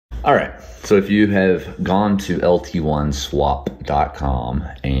All right, so if you have gone to lt1swap.com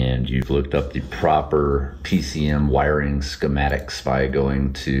and you've looked up the proper PCM wiring schematics by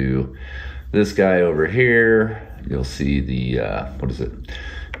going to this guy over here, you'll see the,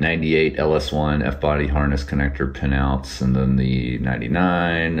 98 LS1 F-body harness connector pinouts, and then the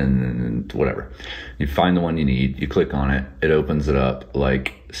 99, and then whatever. You find the one you need, you click on it, it opens it up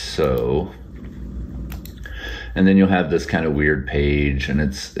like so. And then you'll have this kind of weird page, and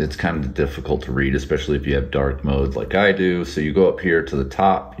it's kind of difficult to read, especially if you have dark modes like I do. So you go up here to the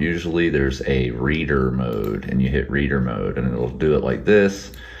top, usually there's a reader mode, and you hit reader mode, and it'll do it like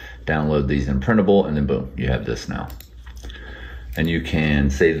this. Download these in printable, and then boom, you have this now. And you can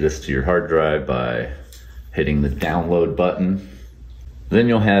save this to your hard drive by hitting the download button. Then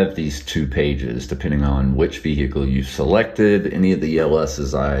you'll have these two pages, depending on which vehicle you've selected. Any of the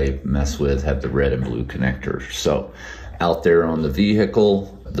LSs I mess with have the red and blue connectors. So out there on the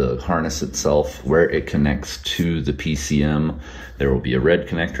vehicle, the harness itself, where it connects to the PCM, there will be a red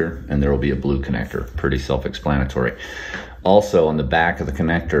connector and there will be a blue connector. Pretty self-explanatory. Also on the back of the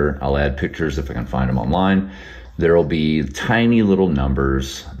connector, I'll add pictures if I can find them online. There will be tiny little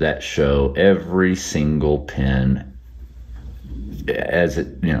numbers that show every single pin as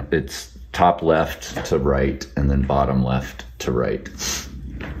it, it's top left to right and then bottom left to right.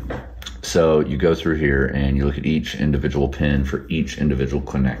 So you go through here and you look at each individual pin for each individual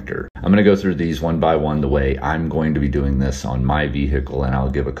connector. I'm going to go through these one by one the way I'm going to be doing this on my vehicle, and I'll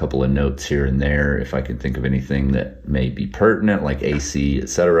give a couple of notes here and there if I can think of anything that may be pertinent, like AC,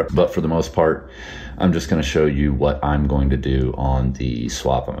 etc. But for the most part, I'm just going to show you what I'm going to do on the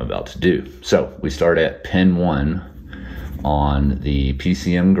swap I'm about to do. So we start at pin 1 on the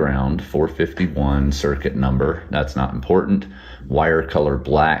PCM ground, 451 circuit number. That's not important. Wire color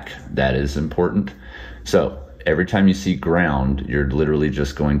black, that is important. So every time you see ground, you're literally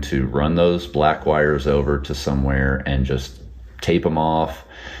just going to run those black wires over to somewhere and just tape them off,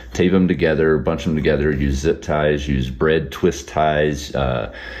 tape them together, bunch them together, use zip ties, use bread twist ties.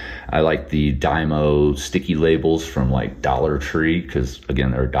 I like the Dymo sticky labels from like Dollar Tree, because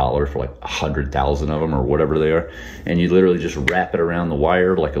again, they're $1 for like 100,000 of them or whatever they are. And you literally just wrap it around the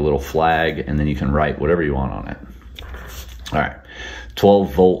wire like a little flag, and then you can write whatever you want on it. All right,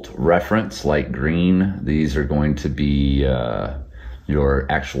 12 volt reference, light green. These are going to be your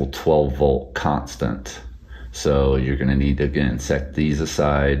actual 12 volt constant. So you're gonna need to, again, set these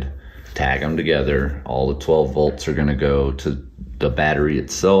aside, tag them together. All the 12 volts are gonna go to the battery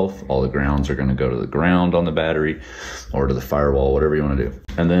itself. All the grounds are gonna go to the ground on the battery or to the firewall, whatever you wanna do.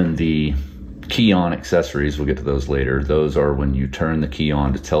 And then the key on accessories, we'll get to those later. Those are when you turn the key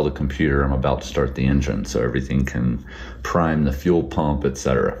on to tell the computer I'm about to start the engine, so everything can prime the fuel pump,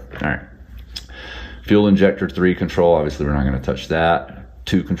 etc. All right. Fuel injector 3 control, obviously we're not gonna touch that.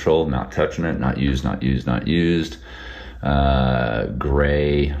 2 control, not touching it, not used, not used, not used.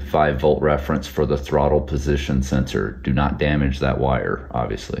 Gray 5 volt reference for the throttle position sensor. Do not damage that wire,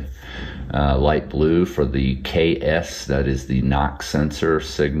 obviously. Light blue for the KS, that is the knock sensor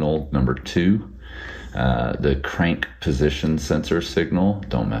signal number 2. The crank position sensor signal,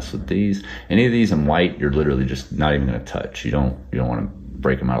 don't mess with these. Any of these in white, you're literally just not even going to touch. You don't want to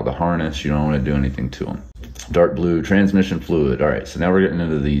break them out of the harness. You don't want to do anything to them. Dark blue, transmission fluid. All right, so now we're getting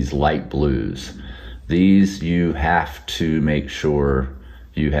into these light blues. These you have to make sure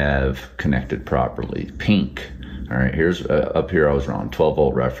you have connected properly. Pink. All right, here's up here I was wrong. 12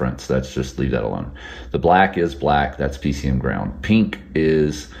 volt reference. That's just leave that alone. The black is black. That's PCM ground. Pink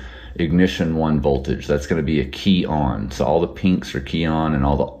is ignition 1 voltage. That's going to be a key on. So all the pinks are key on, and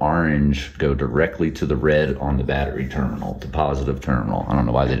all the orange go directly to the red on the battery terminal, the positive terminal. I don't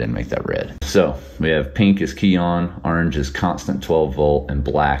know why they didn't make that red. So we have pink is key on, orange is constant 12 volt, and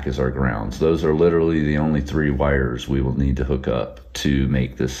black is our grounds. Those are literally the only 3 wires we will need to hook up to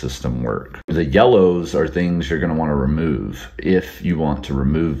make this system work. The yellows are things you're going to want to remove if you want to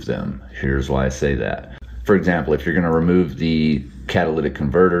remove them. Here's why I say that. For example, if you're going to remove the catalytic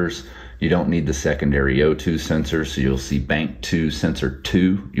converters, you don't need the secondary O2 sensor, so you'll see bank 2 sensor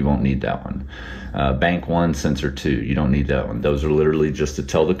 2, you won't need that one. Bank 1 sensor 2, you don't need that one. Those are literally just to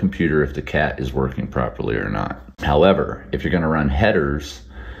tell the computer if the cat is working properly or not. However, if you're going to run headers,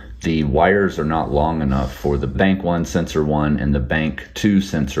 the wires are not long enough for the bank 1 sensor 1 and the bank 2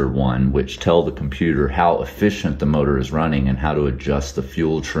 sensor 1, which tell the computer how efficient the motor is running and how to adjust the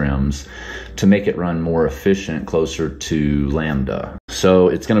fuel trims to make it run more efficient, closer to lambda. So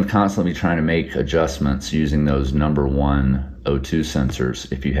it's going to constantly be trying to make adjustments using those number 1 O2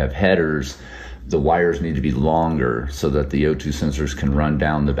 sensors. If you have headers, the wires need to be longer so that the O2 sensors can run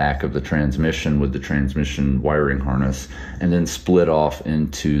down the back of the transmission with the transmission wiring harness and then split off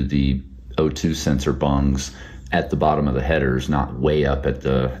into the O2 sensor bungs at the bottom of the headers, not way up at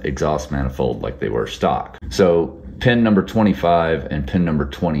the exhaust manifold like they were stock. So pin number 25 and pin number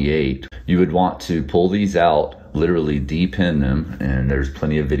 28, you would want to pull these out, literally de-pin them, and there's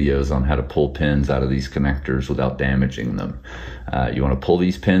plenty of videos on how to pull pins out of these connectors without damaging them. You want to pull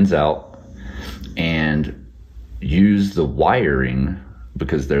these pins out and use the wiring,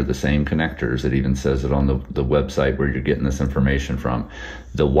 because they're the same connectors. It even says it on the website where you're getting this information from.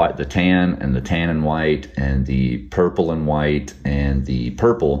 The tan and white and the purple and white and the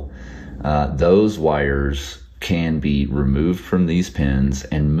purple, those wires can be removed from these pins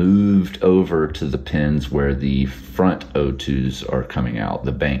and moved over to the pins where the front O2s are coming out,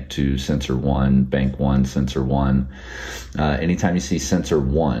 the bank 2 sensor 1, bank 1 sensor 1. Anytime you see sensor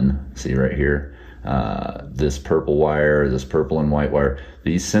 1, see right here, this purple wire, this purple and white wire,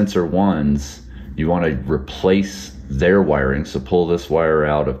 these sensor 1s, you want to replace their wiring. So pull this wire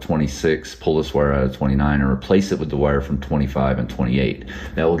out of 26, pull this wire out of 29, and replace it with the wire from 25 and 28.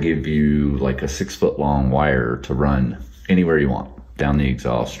 That will give you like a 6-foot long wire to run anywhere you want, down the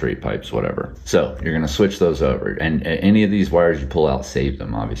exhaust, straight pipes, whatever. So you're going to switch those over, and any of these wires you pull out, save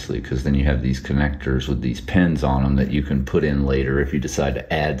them, obviously, because then you have these connectors with these pins on them that you can put in later if you decide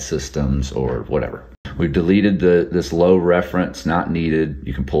to add systems or whatever. We've deleted this low reference, not needed.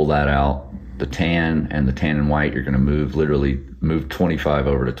 You can pull that out. The tan and white, you're going to literally move 25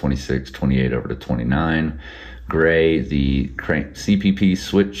 over to 26, 28 over to 29. Gray, the crank CPP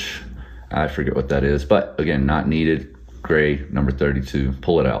switch, I forget what that is, but again, not needed. Gray, number 32,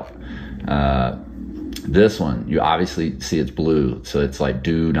 pull it out. This one, you obviously see it's blue, so it's like,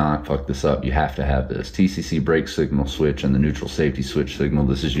 do not fuck this up. You have to have this. TCC brake signal switch and the neutral safety switch signal.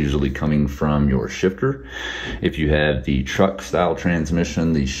 This is usually coming from your shifter. If you have the truck style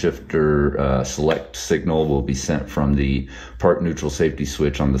transmission, the shifter select signal will be sent from the park neutral safety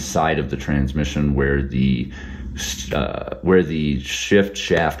switch on the side of the transmission where the shift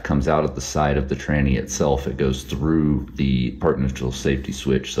shaft comes out at the side of the tranny itself. It goes through the park neutral safety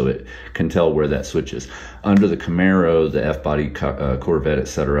switch, so it can tell where that switch is. Under the Camaro, the F-body Corvette,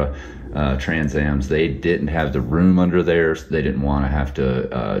 etc., Trans Ams, they didn't have the room under there, so they didn't want to have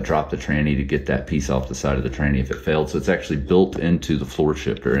to drop the tranny to get that piece off the side of the tranny if it failed. So it's actually built into the floor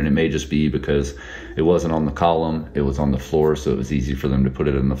shifter, and it may just be because it wasn't on the column, it was on the floor, so it was easy for them to put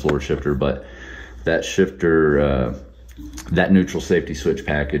it in the floor shifter. But that shifter, that neutral safety switch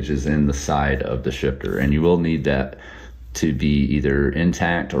package is in the side of the shifter, and you will need that to be either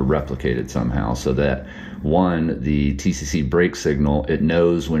intact or replicated somehow, so that one, the TCC brake signal, it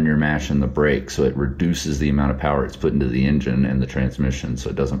knows when you're mashing the brake, so it reduces the amount of power it's put into the engine and the transmission, so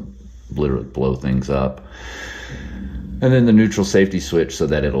it doesn't literally blow things up. And then the neutral safety switch, so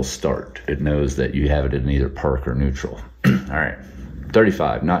that it'll start. It knows that you have it in either park or neutral. All right.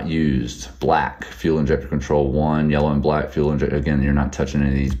 35, not used. Black, fuel injector control 1, yellow and black fuel injector. Again, you're not touching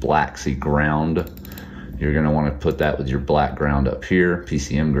any of these black. See, ground. You're going to want to put that with your black ground up here,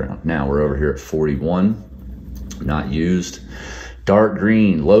 PCM ground. Now we're over here at 41, not used. Dark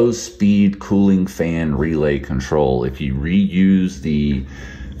green, low speed cooling fan relay control. If you reuse the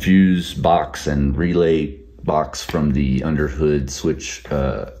fuse box and relay box from the underhood switch,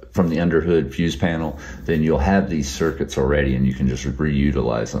 from the underhood fuse panel, then you'll have these circuits already and you can just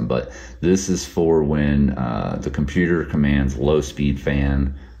reutilize them. But this is for when the computer commands low speed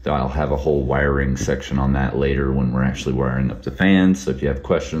fan. I'll have a whole wiring section on that later when we're actually wiring up the fans. So if you have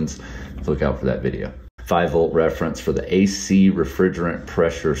questions, look out for that video. 5-volt reference for the AC refrigerant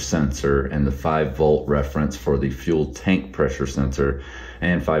pressure sensor, and the 5-volt reference for the fuel tank pressure sensor,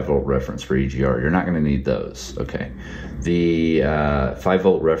 and 5-volt reference for EGR. You're not going to need those, okay? The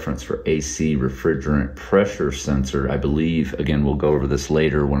 5-volt reference for AC refrigerant pressure sensor, I believe, again, we'll go over this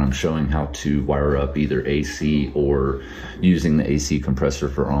later when I'm showing how to wire up either AC or using the AC compressor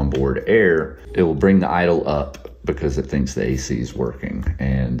for onboard air. It will bring the idle up because it thinks the AC is working,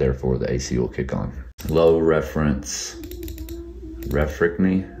 and therefore the AC will kick on. Low reference,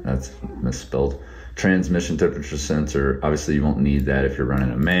 that's misspelled. Transmission temperature sensor, obviously you won't need that if you're running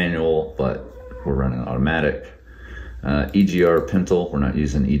a manual, but we're running automatic. EGR pintle, we're not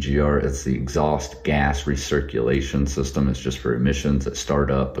using EGR, it's the exhaust gas recirculation system. It's just for emissions at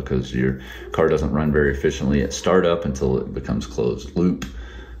startup, because your car doesn't run very efficiently at startup until it becomes closed loop.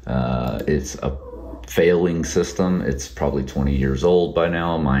 It's a failing system. It's probably 20 years old by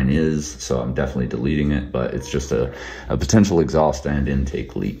now. Mine is, so I'm definitely deleting it, but it's just a potential exhaust and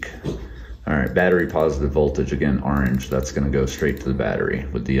intake leak. All right, battery positive voltage, again, orange. That's going to go straight to the battery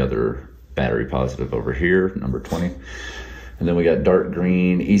with the other battery positive over here, number 20. And then we got dark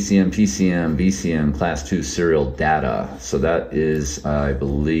green, ECM, PCM, VCM, class 2 serial data. So that is, I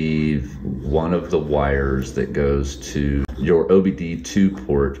believe, one of the wires that goes to your OBD2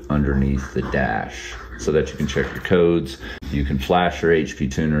 port underneath the dash so that you can check your codes. You can flash your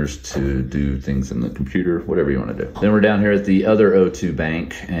HP tuners to do things in the computer, whatever you want to do. Then we're down here at the other O2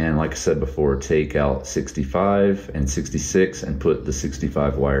 bank. And like I said before, take out 65 and 66 and put the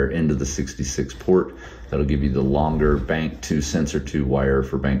 65 wire into the 66 port. That'll give you the longer bank 2 sensor 2 wire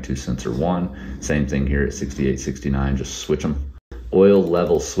for bank 2 sensor 1. Same thing here at 68, 69, just switch them. Oil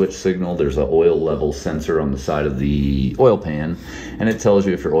level switch signal. There's an oil level sensor on the side of the oil pan, and it tells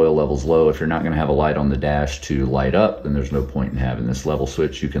you if your oil level's low. If you're not going to have a light on the dash to light up, then there's no point in having this level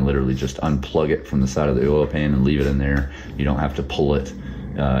switch. You can literally just unplug it from the side of the oil pan and leave it in there. You don't have to pull it.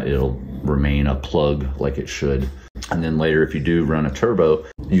 It'll remain a plug like it should. And then later, if you do run a turbo,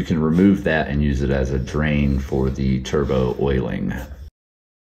 you can remove that and use it as a drain for the turbo oiling.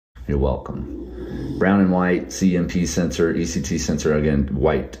 You're welcome. Brown and white, CMP sensor, ECT sensor. Again,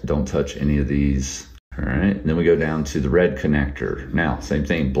 white, don't touch any of these. All right, and then we go down to the red connector. Now, same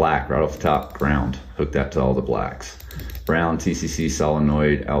thing, black right off the top, ground. Hook that to all the blacks. Brown, TCC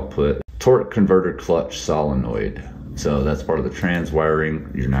solenoid output, torque converter clutch solenoid. So that's part of the trans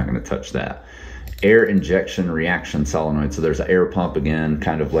wiring. You're not going to touch that. Air injection reaction solenoid. So there's an air pump again,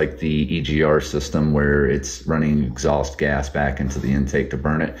 kind of like the EGR system where it's running exhaust gas back into the intake to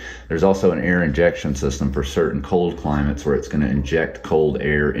burn it. There's also an air injection system for certain cold climates where it's going to inject cold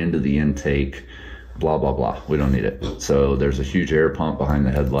air into the intake, blah, blah, blah. We don't need it. So there's a huge air pump behind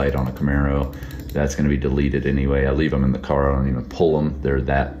the headlight on a Camaro. That's going to be deleted anyway. I leave them in the car. I don't even pull them. They're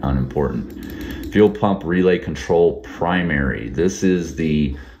that unimportant. Fuel pump relay control primary. This is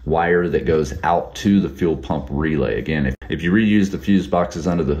the wire that goes out to the fuel pump relay. Again, if you reuse the fuse boxes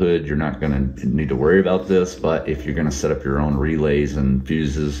under the hood, you're not going to need to worry about this, but if you're going to set up your own relays and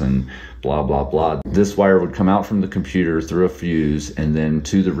fuses and blah, blah, blah, this wire would come out from the computer through a fuse and then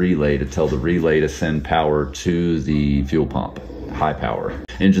to the relay to tell the relay to send power to the fuel pump. High power.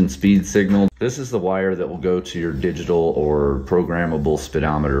 Engine speed signal. This is the wire that will go to your digital or programmable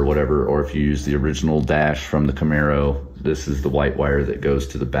speedometer, whatever, or if you use the original dash from the Camaro, this is the white wire that goes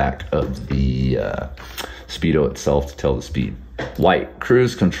to the back of the speedo itself to tell the speed. White,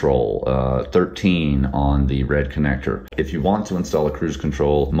 cruise control, 13 on the red connector. If you want to install a cruise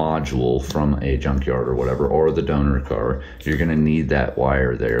control module from a junkyard or whatever, or the donor car, you're gonna need that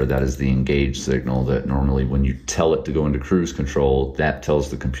wire there. That is the engage signal that normally when you tell it to go into cruise control, that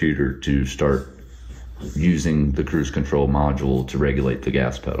tells the computer to start using the cruise control module to regulate the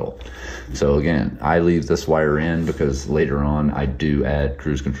gas pedal. So again, I leave this wire in because later on I do add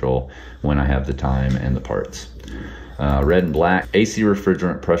cruise control when I have the time and the parts. Red and black, AC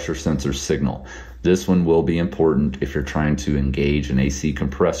refrigerant pressure sensor signal. This one will be important if you're trying to engage an AC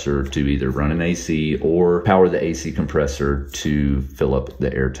compressor to either run an AC or power the AC compressor to fill up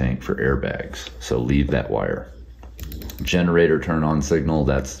the air tank for airbags. So leave that wire. Generator turn on signal,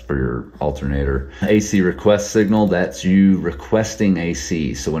 that's for your alternator. AC request signal, that's you requesting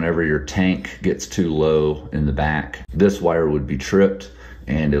AC. So whenever your tank gets too low in the back, this wire would be tripped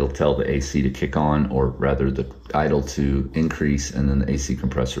and it'll tell the AC to kick on, or rather the idle to increase, and then the AC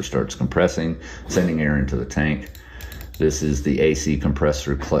compressor starts compressing, sending air into the tank. This is the AC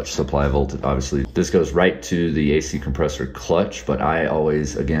compressor clutch supply voltage. Obviously, this goes right to the AC compressor clutch, but I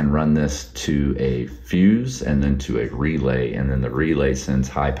always, again, run this to a fuse and then to a relay, and then the relay sends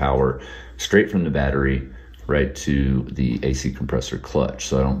high power straight from the battery right to the AC compressor clutch,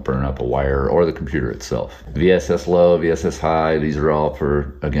 so I don't burn up a wire or the computer itself. VSS low, VSS high, these are all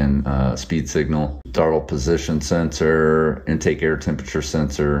for, again, speed signal. Throttle position sensor, intake air temperature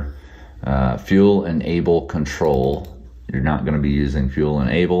sensor, fuel enable control. You're not going to be using fuel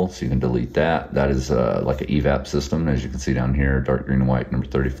enable, so you can delete that. That is like an evap system, as you can see down here, dark green and white, number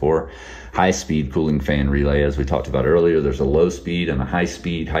 34. High speed cooling fan relay, as we talked about earlier, there's a low speed and a high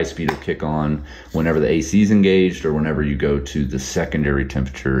speed. High speed will kick on whenever the AC is engaged or whenever you go to the secondary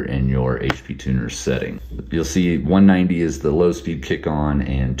temperature in your HP tuner setting. You'll see 190 is the low speed kick on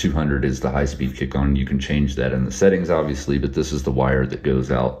and 200 is the high speed kick on. You can change that in the settings, obviously, but this is the wire that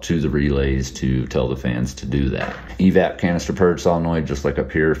goes out to the relays to tell the fans to do that. Evap canister purge solenoid, just like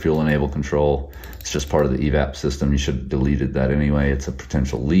up here, fuel enable control. It's just part of the evap system. You should have deleted that anyway. It's a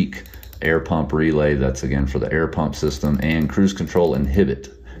potential leak. Air pump relay, that's again for the air pump system, and cruise control inhibit.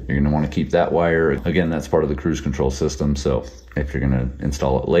 You're going to want to keep that wire. Again, that's part of the cruise control system, so if you're going to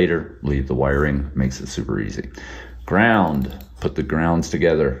install it later, leave the wiring, makes it super easy. Ground, put the grounds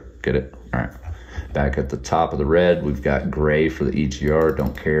together, get it? All right. Back at the top of the red, we've got gray for the EGR,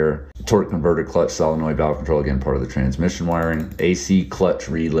 don't care. Torque converter, clutch, solenoid, valve control, again, part of the transmission wiring. AC clutch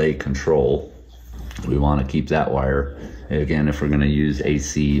relay control. We want to keep that wire. Again, if we're going to use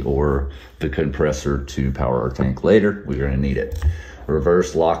AC or the compressor to power our tank later, we're going to need it.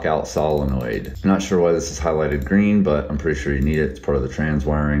 Reverse lockout solenoid. I'm not sure why this is highlighted green, but I'm pretty sure you need it. It's part of the trans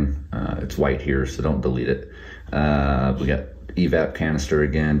wiring. It's white here, so don't delete it. We got evap canister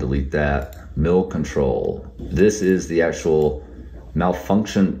again, delete that. Mill control. This is the actual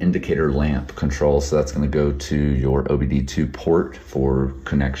malfunction indicator lamp control, so that's going to go to your OBD2 port for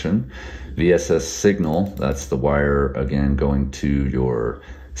connection. VSS signal, that's the wire again going to your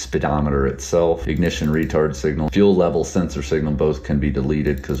speedometer itself. Ignition retard signal. Fuel level sensor signal, both can be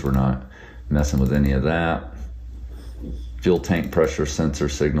deleted because we're not messing with any of that. Fuel tank pressure sensor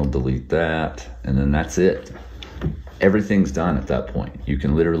signal, delete that, and then that's it. Everything's done at that point. You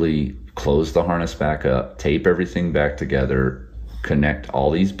can literally close the harness back up, tape everything back together, connect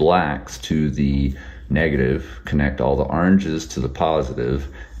all these blacks to the negative, connect all the oranges to the positive,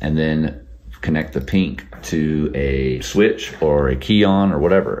 and then connect the pink to a switch or a key on or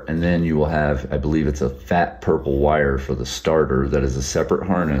whatever. And then you will have, I believe it's a fat purple wire for the starter that is a separate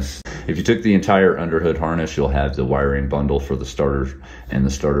harness. If you took the entire underhood harness, you'll have the wiring bundle for the starter and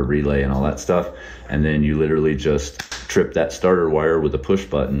the starter relay and all that stuff. And then you literally just trip that starter wire with a push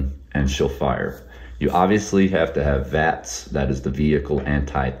button and she'll fire. You obviously have to have VATS, that is the Vehicle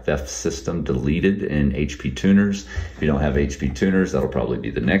Anti-Theft System, deleted in HP tuners. If you don't have HP tuners, that'll probably be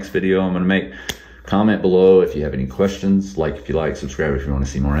the next video I'm gonna make. Comment below if you have any questions, like if you like, subscribe if you wanna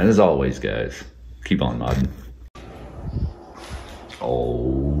see more. And as always, guys, keep on modding.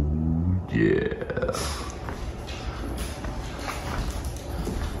 Oh, yeah.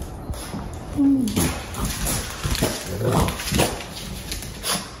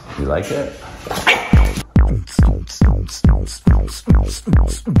 You like it?